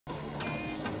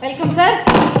Welcome sir.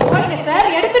 Okay sir,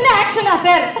 எடுத்துட்டு ஆக்ஷனா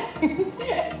sir?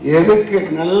 எதுக்கு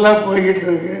நல்லா போய்கிட்டு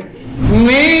இருக்கு.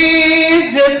 நீ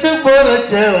செத்து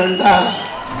போறச்ச வேண்டாம்.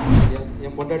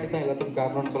 என் பொண்டாட்டி தான் எல்லாத்துக்கும்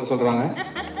காரணம்னு சொல்றாங்க.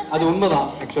 அது உண்மைதான்.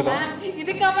 ஆக்சுவலா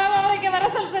இதுக்காக அவருக்கு வர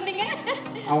சொன்னீங்க.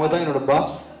 அவங்க தான் என்னோட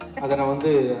பாஸ். அதை நான்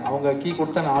வந்து அவங்க கீ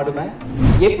கொடுத்தா நான் ஆடுவேன்.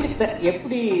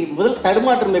 எப்படி முதல்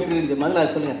தடுமாற்றம் எப்படி இருந்துச்சு முதல்ல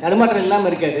சொல்லுங்க. தடுமாற்றம்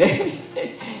இல்லாமல் இருக்காது.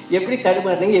 எப்படி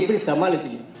தடுமாறுறீங்க, எப்படி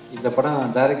சமாளிச்சீங்க? இந்த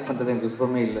படம் டைரக்ட் பண்ணுறது எனக்கு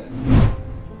விருப்பமே இல்லை.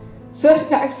 சார்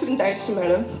ஆக்சிடென்ட் ஆயிடுச்சு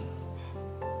மேடம்.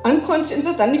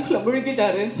 அன்கான்ஷியஸாக தண்ணிக்குள்ளே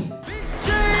முழுகிட்டாரு.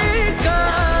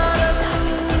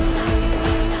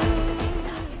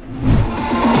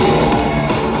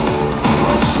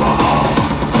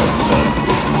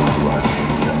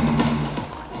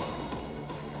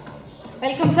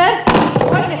 Welcome sir.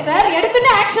 ஓகே சார்,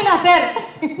 எடுத்துட்டு ஆக்ஷனா சார்?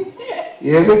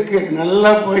 எதுக்கு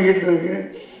நல்லா போய்கிட்டு இருக்கு.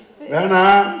 வேணா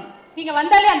நீங்க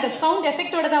வந்தாலே அந்த சவுண்ட்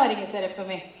எஃபெக்ட்டோட தான் வரீங்க சார்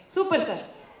எப்பவுமே. Super sir.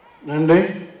 நன்றி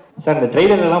சார். இந்த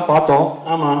ட்ரெய்லர்லாம் பார்த்தோம்.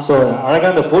 ஆமாம். ஸோ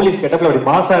அழகாக அந்த போலீஸ் கெட்டப்பில் அப்படி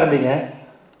மாசாக இருந்தீங்க.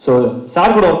 ஸோ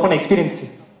சார் கூட ஒர்க் பண்ண எக்ஸ்பீரியன்ஸ்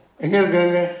எங்கே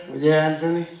இருக்காங்க? விஜய்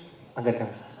ஆண்டனி அங்கே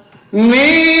இருக்காங்க சார். நீ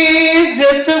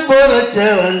செத்து போறச்ச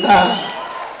வேண்டாம்,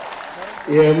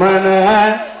 எமன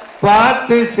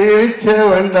பார்த்து சிரிச்ச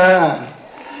வேண்டா.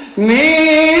 நீ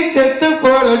செத்து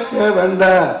போறச்ச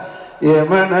வேண்டா,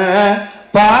 எமன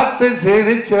பார்த்து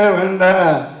சிரிச்ச வேண்டா.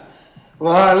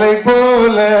 வாழை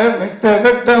போல வெட்ட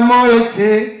வெட்ட முளைச்சு,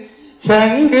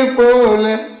 சங்கு போல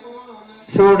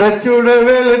சுட சுட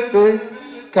வெளுத்து,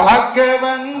 காக்க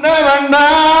வந்த வேண்டா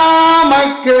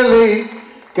மக்களை,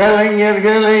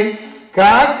 கலைஞர்களை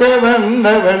காக்க வந்த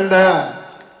வேண்டா.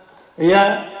 ஐயா,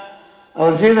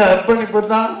 அவர் செய்த அர்ப்பணிப்பு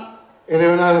தான்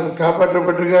இறைவனால் அவர்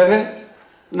காப்பாற்றப்பட்டிருக்காரு.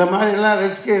 இந்த மாதிரிலாம்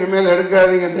ரிஸ்க் இனிமேல்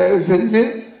எடுக்காதீங்க தயவு செஞ்சு.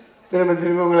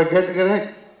 திரும்ப உங்களை கேட்டுக்கிறேன்.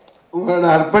 உங்களோட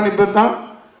அர்ப்பணிப்பு தான்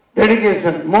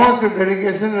டெடிகேஷன், மோஸ்ட்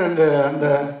டெடிகேஷன். அண்டு அந்த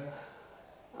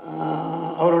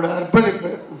அவரோட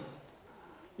அர்ப்பணிப்பு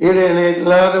ஈடு இணை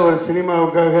இல்லாத ஒரு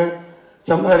சினிமாவுக்காக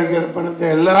சம்பாதிக்கிற பணத்தை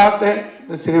எல்லாத்தையும்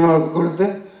இந்த சினிமாவுக்கு கொடுத்து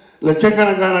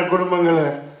லட்சக்கணக்கான குடும்பங்களை,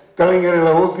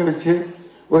 கலைஞர்களை ஊக்குவிச்சு,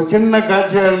 ஒரு சின்ன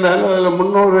காட்சியாக இருந்தாலும் அதில்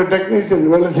 300 டெக்னீஷியன்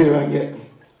வேலை செய்வாங்க.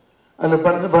 அதில்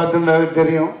படத்தை பார்த்துருந்தாலே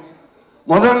தெரியும்.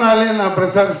 முதல் நாளே நான்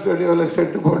பிரசாத் ஸ்டுடியோவில்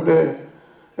செட்டு போட்டு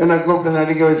என்னை கூப்பிட்டு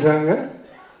நடிக்க வச்சாங்க.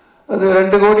 அது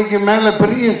 2 கோடிக்கு மேலே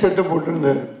பெரிய செட்டு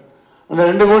போட்டிருந்தார். அந்த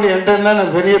 2 கோடி என்கிட்ட இருந்தால்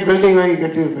நான் பெரிய பில்டிங் வாங்கி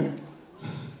கட்டியிருப்பேன்.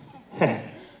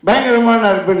 பயங்கரமான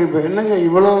அர்ப்பணிப்பேன். என்னங்க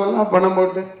இவ்வளோலாம் பணம்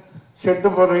போட்டு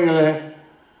செட்டு போடுறீங்களே,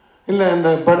 இல்லை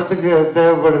இந்த படத்துக்கு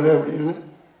தேவைப்படுது அப்படின்னு.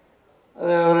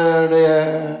 அது அவருடைய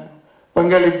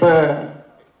பங்களிப்பை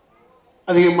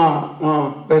அதிகமாக நான்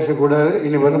பேசக்கூடாது.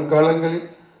 இனி வரும் காலங்களில்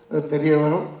அது தெரிய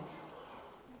வரும்.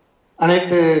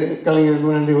 அனைத்து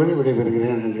கலைஞர்களுக்கும் நன்றி கூறி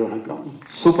விடைபெறுகிறேன். நன்றி, வணக்கம்.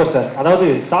 Super sir. அதாவது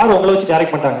சார் உங்களை வச்சு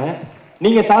டைரக்ட் பண்ணிட்டாங்க.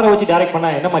 நீங்கள் சாரை வச்சு டைரக்ட்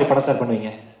பண்ணால் என்ன மாதிரி படம் சார்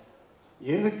பண்ணுவீங்க?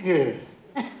 எதுக்கு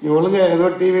நீ ஒழுங்கா ஏதோ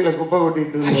டிவியில் குப்பை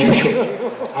கொட்டிட்டு இருந்தீங்க,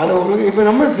 அதை ஒழுங்கு இப்போ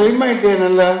நம்ம ஸ்லிம் ஆகிட்டே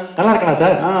நல்லா இருக்கணா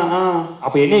சார்?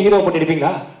 அப்போ என்ன ஹீரோ போட்டு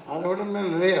எடுப்பீங்களா? அதை விட மேலே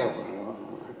நிறைய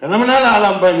என்ன வேணாலும்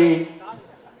ஆகலாம்ப்பா. நீ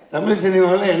தமிழ்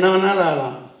சினிமாவில் என்ன வேணாலும்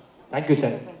ஆகலாம். Thank you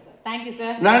sir. Thank you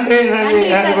sir. நன்றி நன்றி.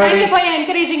 Thank you for your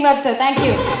encouraging words sir. Thank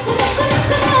you.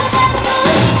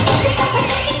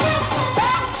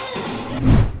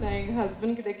 நான் எங்கள்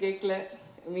ஹஸ்பண்ட் கிட்ட கேட்கல.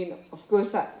 I mean, of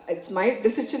course, it's my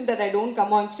decision that I don't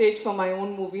come on stage for my own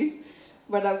movies.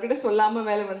 But அவர்கிட்ட சொல்லாமல்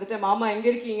மேலே வந்துட்டேன். மாமா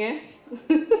எங்கே இருக்கீங்க?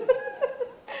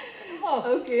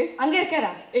 ஓகே, அங்கே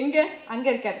இருக்காரா? எங்கே?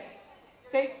 அங்கே இருக்காரு.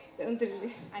 கை தெரியல.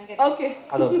 ஓகே,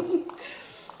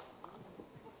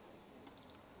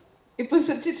 இப்போ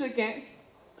சிரிச்சிட்டு இருக்கேன்.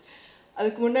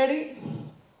 அதுக்கு முன்னாடி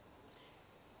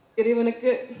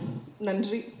இறைவனுக்கு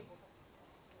நன்றி,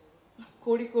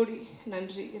 கோடி கோடி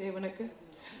நன்றி இறைவனுக்கு.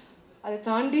 அதை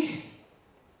தாண்டி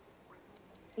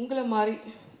உங்களை மாதிரி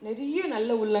நிறைய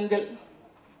நல்ல உள்ளங்கள்,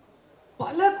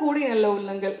 பல கோடி நல்ல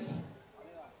உள்ளங்கள்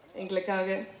எங்களுக்காக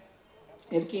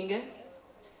இருக்கீங்க.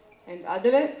 அண்ட்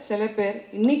அதில் சில பேர்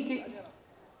இன்னைக்கு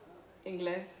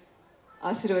எங்களை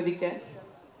ஆசீர்வதிக்க,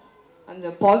 அந்த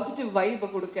பாசிட்டிவ் வைப்பை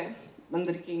கொடுக்க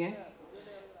வந்திருக்கீங்க.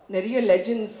 நிறைய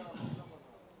லெஜெண்ட்ஸ்,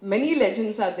 மெனி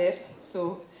லெஜெண்ட்ஸ் ஆர் தேர். ஸோ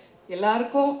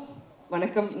எல்லாருக்கும்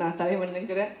வணக்கம். நான் தலை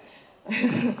வணங்குகிறேன்,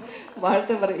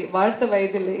 வாழ்த்த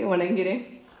வயதிலே வணங்குகிறேன்.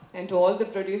 And to all the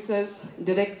producers,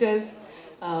 directors,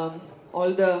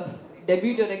 all the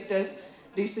debut directors,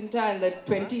 recently in the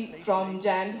 20 from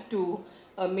Jan to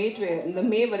May, in the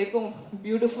May varaikkum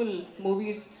beautiful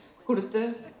movies kuduthu,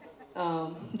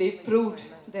 they've proved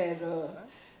their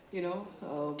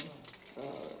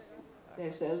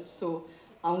their selves. So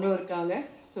avanga irukanga.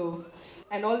 So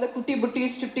and all the kutti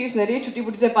buttis chuttis nariya chutti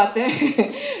buttis paathen.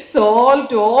 So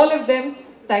to all of them,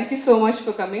 thank you so much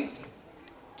for coming.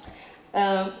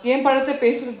 என் படத்தை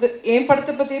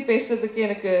பற்றியே பேசுகிறதுக்கு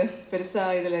எனக்கு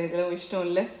பெருசாக இதெல்லாம் இஷ்டம்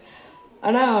இல்லை.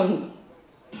 ஆனால்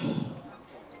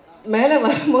மேலே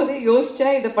வரும்போதே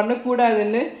யோசித்தேன் இதை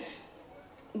பண்ணக்கூடாதுன்னு.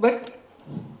 பட்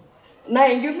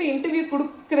நான் எங்கேயுமே இன்டர்வியூ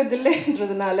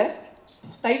கொடுக்கறதில்லைன்றதுனால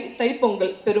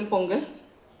தைப்பொங்கல், பெரும் பொங்கல்,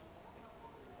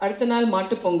 அடுத்த நாள்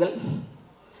மாட்டுப்பொங்கல்,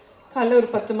 காலைல ஒரு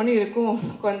 10 மணி இருக்கும்.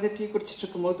 உட்காந்து டீ குடிச்சிட்டு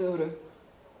இருக்கும்போது ஒரு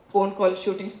ஃபோன் கால்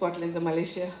ஷூட்டிங் ஸ்பாட்டில் இந்த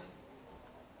மலேசியா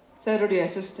சாருடைய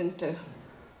அசிஸ்டண்ட்டு,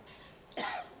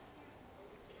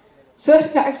 சார்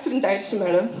ஆக்சிடென்ட் ஆயிடுச்சு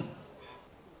மேடம்,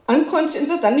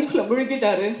 அன்கான்ஷியஸாக தண்ணிக்குள்ளே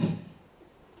முழுகிட்டாரு,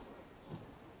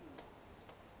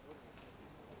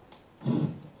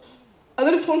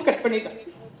 அதோட ஃபோன் கட் பண்ணிட்டேன்.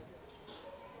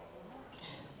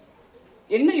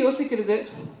 என்ன யோசிக்கிறது,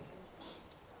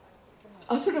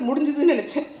 அதோட முடிஞ்சதுன்னு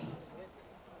நினைச்சேன்.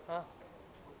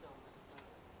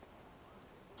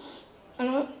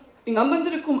 ஆனால் இங்கே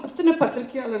அமர்ந்திருக்கும் அத்தனை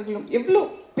பத்திரிகையாளர்களும் எவ்வளோ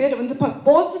பேர் வந்து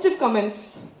பாசிட்டிவ் கமெண்ட்ஸ்,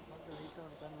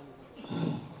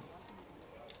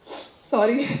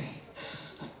 சாரி,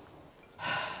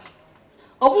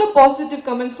 அவ்வளோ பாசிட்டிவ்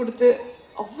கமெண்ட்ஸ் கொடுத்து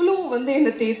அவ்வளோ வந்து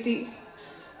என்னை தேத்தி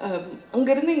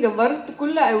அங்கேருந்து இங்கே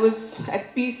வரத்துக்குள்ளே ஐ வாஸ் அட்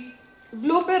பீஸ்.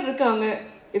 இவ்வளோ பேர் இருக்காங்க,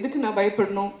 எதுக்கு நான்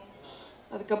பயப்படணும்?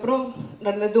 அதுக்கப்புறம்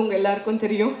நடந்தது உங்கள் எல்லாருக்கும்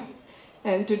தெரியும்.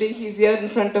 And today he is here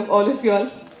in front of all of you all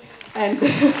and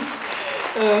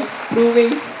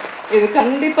proving இது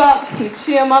கண்டிப்பாக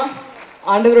நிச்சயமாக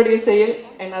ஆண்டவருடைய செயல்.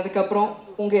 அண்ட் அதுக்கப்புறம்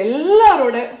உங்கள்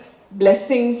எல்லாரோட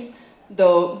பிளெஸ்ஸிங்ஸ், த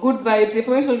குட் வைப்ஸ்.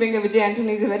 எப்பவுமே சொல்வீங்க Vijay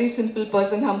Antony is a very simple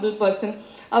person, humble person.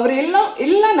 அவர்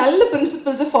எல்லா நல்ல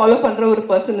பிரின்சிபல்ஸை ஃபாலோ பண்ணுற ஒரு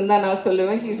பர்சன் தான் நான்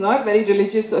சொல்லுவேன். He is not very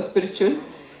religious R spiritual,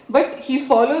 but he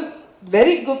follows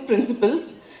very good principles.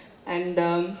 And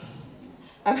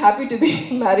I'm happy to be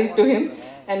married to him,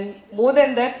 and more than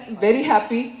that, very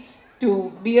happy to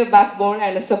be a backbone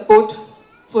and a support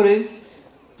for his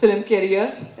film career,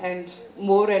 and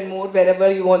more wherever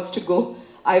he wants to go,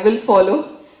 I will follow.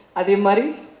 அதே மாதிரி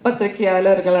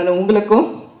பத்திரிகையாளர்களான உங்களுக்கும்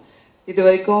இது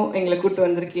வரைக்கும் எங்களை கூப்பிட்டு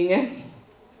வந்திருக்கீங்க,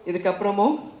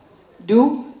 இதுக்கப்புறமும் do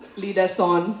lead us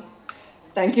on.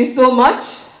 Thank you so much.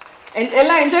 And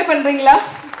எல்லாம் என்ஜாய் பண்ணுறீங்களா?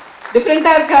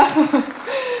 டிஃப்ரெண்ட்டாக இருக்கா?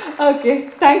 Okay,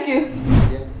 thank you.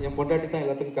 என் பொண்டாட்டி தான்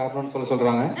எல்லாத்துக்கும் காரணம்னு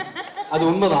சொல்கிறாங்க. அது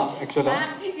உண்மைதான்.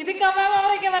 ஆக்சுவலாக இதுக்காக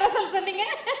அவரை வர சொன்னீங்க.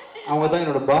 அவங்க தான்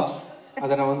என்னோட பாஸ்.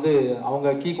 அதை நான் வந்து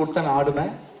அவங்க கீ கொடுத்தா நான்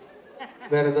ஆடுவேன்.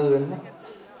 வேறு ஏதாவது வேணுமா?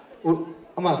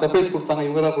 ஆமாம், சர்ப்ரைஸ் கொடுத்தாங்க,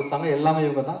 இவங்க தான் கொடுத்தாங்க, எல்லாமே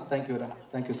இவங்க தான். தேங்க்யூரா,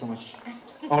 தேங்க்யூ ஸோ மச்.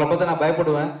 அவங்கள பார்த்தா நான்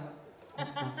பயப்படுவேன்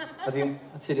அதையும்.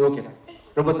 சரி, ஓகேண்ணா,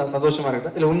 ரொம்ப சந்தோஷமாக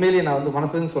இருக்கட்டும். இல்லை, உண்மையிலேயே நான் வந்து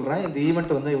மனசுன்னு சொல்கிறேன், இந்த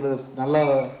ஈவெண்ட் வந்து இவ்வளோ நல்லா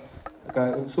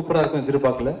சூப்பராக இருக்கும்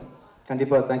எதிர்பார்க்கல.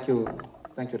 கண்டிப்பாக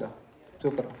தேங்க்யூடா.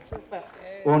 சூப்பர்.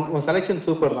 உன் செலெக்ஷன்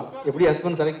சூப்பர் தான். எப்படி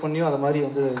ஹஸ்பண்ட் செலக்ட் பண்ணியோ அது மாதிரி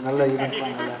வந்து நல்ல ஈவெண்ட்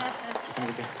தான். நல்லா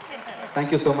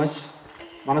தேங்க்யூ ஸோ மச்.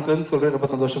 மனசுலேருந்து சொல்கிறேன், ரொம்ப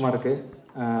சந்தோஷமாக இருக்குது.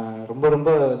 ரொம்ப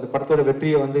இந்த படத்தோட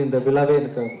வெற்றியை வந்து இந்த விழாவே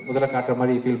எனக்கு முதல்ல காட்டுற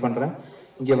மாதிரி ஃபீல் பண்ணுறேன்.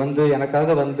 இங்கே வந்து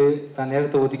எனக்காக வந்து தான்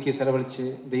நேரத்தை ஒதுக்கி செலவழித்து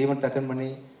இந்த ஈவெண்ட் அட்டன் பண்ணி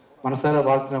மனசார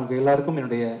வாழ்த்துனவங்க எல்லாருக்கும்,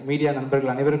 என்னுடைய மீடியா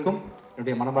நண்பர்கள் அனைவருக்கும்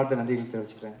என்னுடைய மனமார்ந்த நன்றிகள்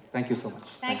தெரிவிச்சுக்கிறேன். Thank you so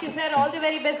much. Thank you sir, all the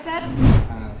very best sir.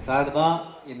 Sir தான்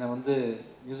என்னை வந்து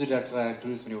மியூசிக் டேரக்டராக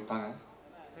இன்ட்ரடியூஸ் பண்ணி விட்டாங்க.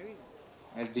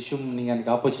 டிஷ்ஷும் நீங்கள்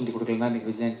எனக்கு ஆப்பர்ச்சுனிட்டி கொடுக்கலன்னா இன்றைக்கி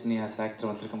விஜய் ஆண்டனி ஆஸ் ஆக்டர்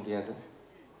வந்திருக்க முடியாது.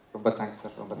 ரொம்ப தேங்க்ஸ்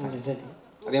சார், ரொம்ப தேங்க்ஸ்.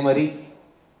 அதே மாதிரி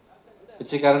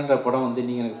பிச்சைக்காரன்ற படம் வந்து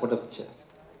நீங்கள் எனக்கு போட்ட பிச்சை.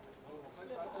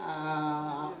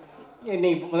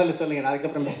 நீங்கள் முதல்ல சொல்லுங்கள், நான்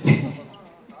அதுக்கப்புறம் பேசுகிறேன்.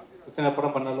 இத்தனை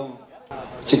படம் பண்ணாலும்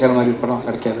பிச்சைக்காரன் மாதிரி படம்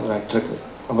கிடைக்காது ஒரு ஆக்டருக்கு.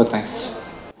 ரொம்ப தேங்க்ஸ்.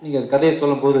 நீங்கள் அது கதையை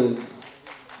சொல்லும்போது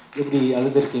எப்படி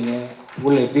அழுதுருக்கீங்க,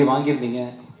 உள்ள எப்படி வாங்கியிருந்தீங்க,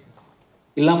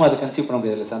 இல்லாமல் அதை கன்சீவ் பண்ண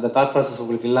முடியாது இல்லை சார். அந்த தாட் ப்ராசஸ்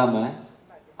உங்களுக்கு இல்லாமல்,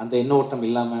 அந்த எண்ண ஓட்டம்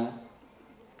இல்லாமல்,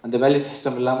 அந்த வேல்யூ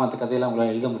சிஸ்டம் இல்லாமல் அந்த கதையெல்லாம்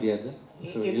உங்களால் எழுத முடியாது.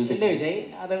 ஸோ இல்லை விஜய்,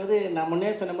 அதாவது நான்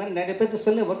முன்னே சொன்ன மாதிரி நிறைய பேருக்கு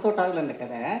சொல்லி ஒர்க் அவுட் ஆகலை அந்த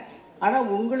கதை. ஆனால்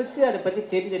உங்களுக்கு அதை பற்றி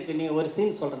தெரிஞ்சிருக்கு. நீங்கள் ஒரு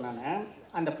சீன் சொல்கிறேன் நான்.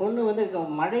 அந்த பொண்ணு வந்து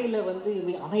மழையில் வந்து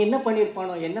அவன் என்ன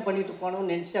பண்ணியிருப்பானோ, என்ன பண்ணிட்டு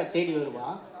இருப்பானோன்னு நினச்சிட்டு அவன் தேடி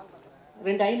வருவான்.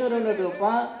 200-500 நோட்டு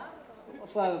வைப்பான்,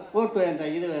 கோட்டு அந்த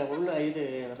இது உள்ள இது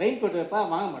ரெயின் கோட் வைப்பா,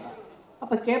 வாங்க மாட்டான்.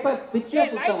 அப்போ கேட்பா, பிச்சையாக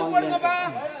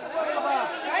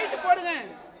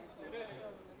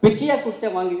கொடுத்தா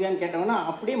வாங்குவியான்னு கேட்டவனா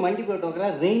அப்படியே மண்டி போட்டு உட்கார,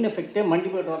 ரெயின் எஃபெக்டே மண்டி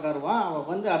போட்டு உட்காருவான். அவன்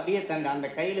வந்து அப்படியே அந்த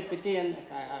கையில்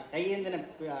கையேந்தின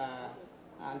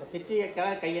அந்த பிச்சையை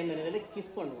கையேந்தினதில்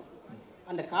கிஸ் பண்ணுவான்.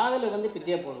 அந்த காதில் வந்து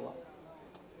பிச்சையாக போடுவான்.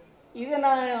 இதை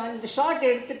நான் அந்த ஷார்ட்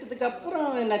எடுத்துட்டதுக்கப்புறம்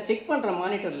நான் செக் பண்ணுறேன்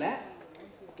மானிட்டரில்,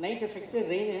 நைட் எஃபெக்ட்டு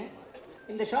ரெயின்.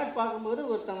 இந்த ஷார்ட் பார்க்கும்போது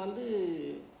ஒருத்தன் வந்து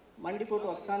மண்டி போட்டு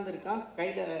உக்காந்துருக்கான்,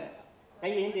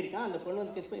 கை ஏந்திருக்கான், அந்த பொண்ணு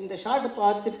வந்து கிஸ். இந்த ஷார்ட்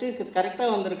பார்த்துட்டு கரெக்டாக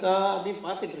வந்திருக்கா அப்படின்னு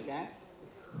பார்த்துட்ருக்கேன்.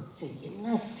 சரி,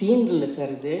 என்ன சீன் இல்லை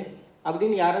சார் இது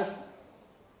அப்படின்னு யாரோ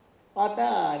பார்த்தா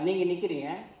நீங்கள் நிற்கிறீங்க.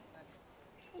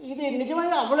 இது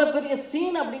நிஜமாக அவ்வளோ பெரிய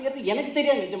சீன் அப்படிங்கிறது எனக்கு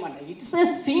தெரியாது. நிஜமாக இட்ஸ் எ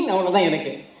சீன், அவ்வளோதான்.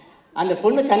 எனக்கு அந்த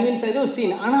பொண்ணு கன்வின்ஸ் ஆகிது ஒரு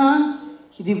சீன். ஆனால்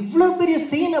இது இவ்வளோ பெரிய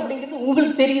சீன் அப்படிங்கிறது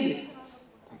உங்களுக்கு தெரியுது.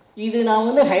 இது நான்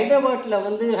வந்து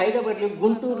ஹைதராபாத்லேயும்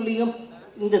குண்டூர்லேயும்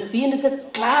இந்த சீனுக்கு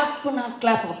கிளாப்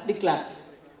அப்படி கிளாப்.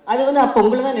 அது வந்து அப்போ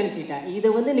உங்களை தான் நினச்சிக்கிட்டேன். இதை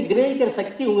வந்து நீ கிரகிக்கிற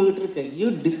சக்தி உங்கள்கிட்ட இருக்கு. You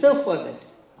deserve for that.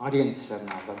 Audience sir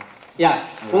நான் யா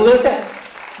உங்கள்கிட்ட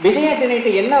விஜய் ஆண்டனிட்ட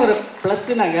என்ன ஒரு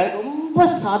ப்ளஸ்னாங்க, ரொம்ப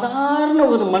சாதாரண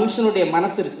ஒரு மனுஷனுடைய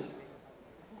மனசு இருக்குது.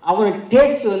 அவன்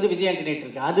டேஸ்ட் வந்து விஜய் ஆண்டனிட்ட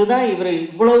இருக்குது. அதுதான் இவர்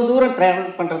இவ்வளோ தூரம்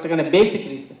ட்ராவல் பண்ணுறதுக்கான பேசிக்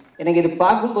ரீசன். எனக்கு இது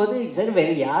பார்க்கும்போது சரி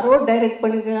வேறு யாரோ டைரக்ட்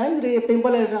பண்ணியிருக்காங்க இவர் எப்பயும்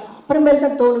போல். அப்புறமேல்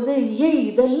தான் தோணுது,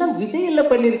 இதெல்லாம் விஜய் எல்லாம்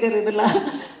பண்ணியிருக்காரு இதெல்லாம்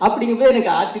அப்படிங்கும்போது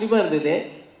எனக்கு ஆச்சரியமாக இருந்தது.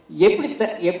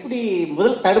 எப்படி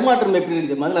முதல் தடுமாற்றம் எப்படி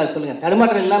இருந்துச்சு முதல்ல அது சொல்லுங்கள்.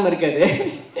 தடுமாற்றம் இல்லாமல் இருக்காது.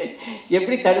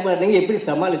 எப்படி தடுமாறுனீங்க, எப்படி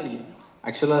சமாளிச்சிங்க?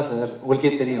 ஆக்சுவலாக சார்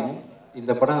உங்களுக்கே தெரியும்,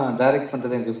 இந்த படம் டைரக்ட்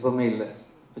பண்ணுறது எனக்கு விருப்பமே இல்லை.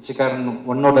 பிச்சைக்காரன்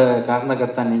உன்னோட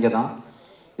காரணகர்த்தா நீங்கள் தான்.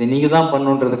 இதை நீங்கள் தான்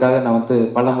பண்ணுன்றதுக்காக நான் வந்து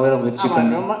பல முறை முயற்சி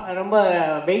பண்ணி ரொம்ப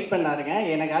வெயிட் பண்ணாருங்க.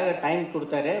 எனக்காக டைம்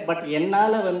கொடுத்தாரு. பட்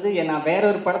என்னால் வந்து நான் வேற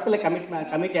ஒரு படத்தில்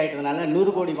கமிட் ஆகிட்டதுனால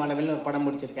 100 கோடி மாணவர்கள் ஒரு படம்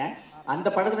முடிச்சிருக்கேன். அந்த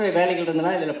படத்தினுடைய வேலைகள்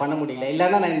இருந்தனால இதில் பண்ண முடியல.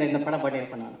 இல்லைன்னா நான் இந்த படம்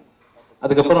பண்ணியிருப்பேன். நான்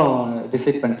அதுக்கப்புறம்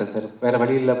டிசைட் பண்ணிட்டேன் சார், வேறு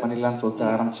வழியில் பண்ணிடலான்னு சொல்லிட்டு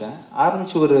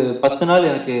ஆரம்பித்து ஒரு 10 நாள்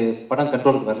எனக்கு படம்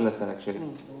கண்ட்ரோலுக்கு வரல சார். ஆக்சுவலி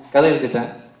கதை எழுதிட்டேன்.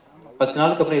 10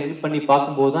 நாளுக்கு அப்புறம் எடிட் பண்ணி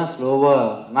பார்க்கும்போது தான் ஸ்லோவாக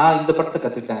நான் இந்த படத்தை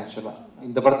கற்றுக்கிட்டேன். ஆக்சுவலாக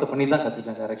இந்த படத்தை பண்ணி தான்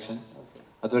கற்றுக்கிட்டேன் டைரக்ஷன்.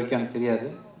 அது வரைக்கும் எனக்கு தெரியாது.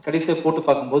 கடைசியை போட்டு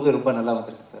பார்க்கும்போது ரொம்ப நல்லா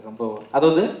வந்திருக்கு சார். ரொம்ப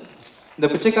அதாவது இந்த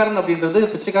பிச்சைக்காரன் அப்படின்றது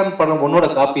பிச்சைக்காரன் படம் ஒன்னோட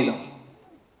காப்பி தான்.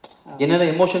 என்னென்ன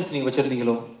எமோஷன்ஸ் நீங்கள்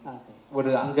வச்சுருந்தீங்களோ, ஒரு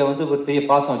அங்கே வந்து ஒரு பெரிய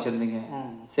பாசம் வச்சுருந்தீங்க.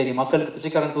 சரி, மக்களுக்கு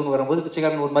பிச்சைக்காரன் தூண் வரும்போது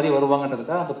பிச்சைக்காரன் ஒரு மாதிரி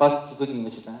வருவாங்கன்றதுக்காக அந்த பாசத்தை தூக்கி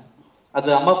வச்சுட்டேன். அது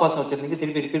அம்மா பாசம் வச்சுருந்தீங்க,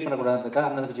 திருப்பி ரிப்பீட் பண்ணக்கூடாதுன்றதுக்காக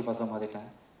அண்ணன் தங்கச்சி பாசம் மாற்றிட்டேன்.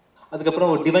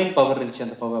 அதுக்கப்புறம் ஒரு டிவைன் பவர் இருந்துச்சு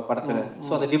அந்த படத்தில்.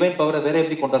 ஸோ அந்த டிவைன் பவரை வேற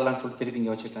எப்படி கொண்டு வரலான்னு சொல்லிட்டு திருப்பி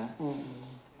இங்கே வச்சுட்டேன்.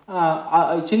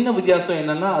 சின்ன வித்தியாசம்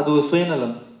என்னன்னா, அது ஒரு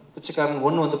சுயநலம். பிச்சைக்காரன்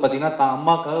ஒன்று வந்து பார்த்தீங்கன்னா தான்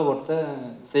அம்மாக்காக ஒருத்தர்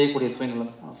செய்யக்கூடிய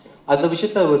சுயநலம். அந்த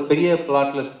விஷயத்த ஒரு பெரிய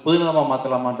பிளாட்ல புதுநலமாக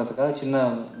மாற்றலாமான்றதுக்காக சின்ன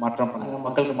மாற்றம் பண்ணாங்க.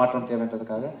 மக்களுக்கு மாற்றம்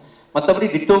தேவைன்றதுக்காக. மற்றபடி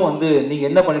டிட்டோ வந்து நீங்கள்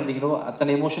என்ன பண்ணியிருந்தீங்களோ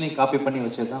அத்தனை எமோஷனையும் காப்பி பண்ணி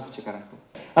வச்சது தான் பிச்சைக்காரன்.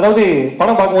 அதாவது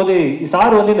படம் பார்க்கும்போது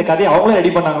சார் வந்து இந்த கதையை அவங்களும்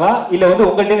ரெடி பண்ணாங்களா, இல்லை வந்து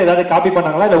உங்கள்கிட்ட ஏதாவது காப்பி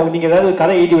பண்ணாங்களா, இல்லை நீங்கள் ஏதாவது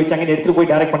கதை எழுதி வச்சாங்கன்னு எடுத்துகிட்டு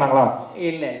போய் டைரக்ட் பண்ணாங்களா?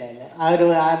 இல்லை அவர்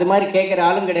அது மாதிரி கேட்குற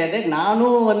ஆளும் கிடையாது.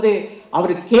 நானும் வந்து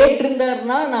அவர்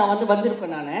கேட்டிருந்தாருன்னா நான் வந்து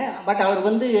வந்திருப்பேன் நான். பட் அவர்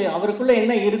வந்து அவருக்குள்ளே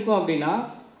என்ன இருக்கும் அப்படின்னா,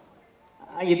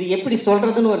 இது எப்படி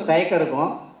சொல்கிறதுன்னு ஒரு தயக்கம்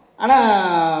இருக்கும். ஆனால்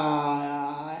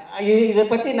இதை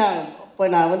பற்றி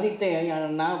நான் வந்து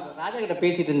நான் ராஜா கிட்ட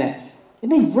பேசிகிட்டு இருந்தேன்.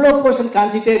 என்ன இவ்வளோ போர்ஷன்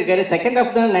காமிச்சிட்டே இருக்காரு, செகண்ட்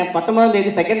ஹாஃப் தான், நான் 19ஆம்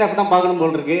தேதி செகண்ட் ஹாஃப் தான் பார்க்கணும்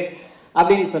போல் இருக்கு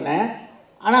அப்படின்னு சொன்னேன்.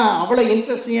 ஆனால் அவ்வளோ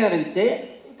இன்ட்ரெஸ்டிங்காக இருந்துச்சு.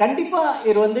 கண்டிப்பாக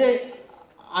இது வந்து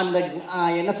அந்த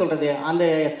என்ன சொல்கிறது, அந்த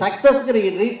சக்ஸஸ்ங்கிற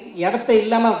இடத்த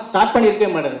இல்லாமல் ஸ்டார்ட் பண்ணியிருக்கவே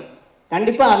மாட்டார்.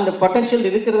 கண்டிப்பாக அந்த பொட்டன்ஷியல்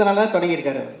இருக்கிறதுனால தான்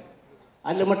தொடங்கியிருக்காரு அவர்.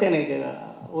 அதில் மட்டும் எனக்கு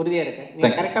உறுதியாக இருக்கு.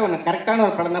 நீங்கள் கரெக்டான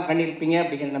ஒரு படம் தான் பண்ணியிருப்பீங்க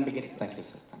அப்படிங்கிற நம்பிக்கை இருக்குது. Thank you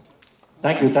sir.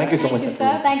 Thank you so much, sir.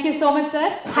 Thank you so much, sir.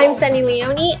 I'm Sunny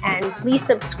Leone, and please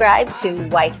subscribe to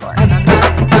Whitehorse.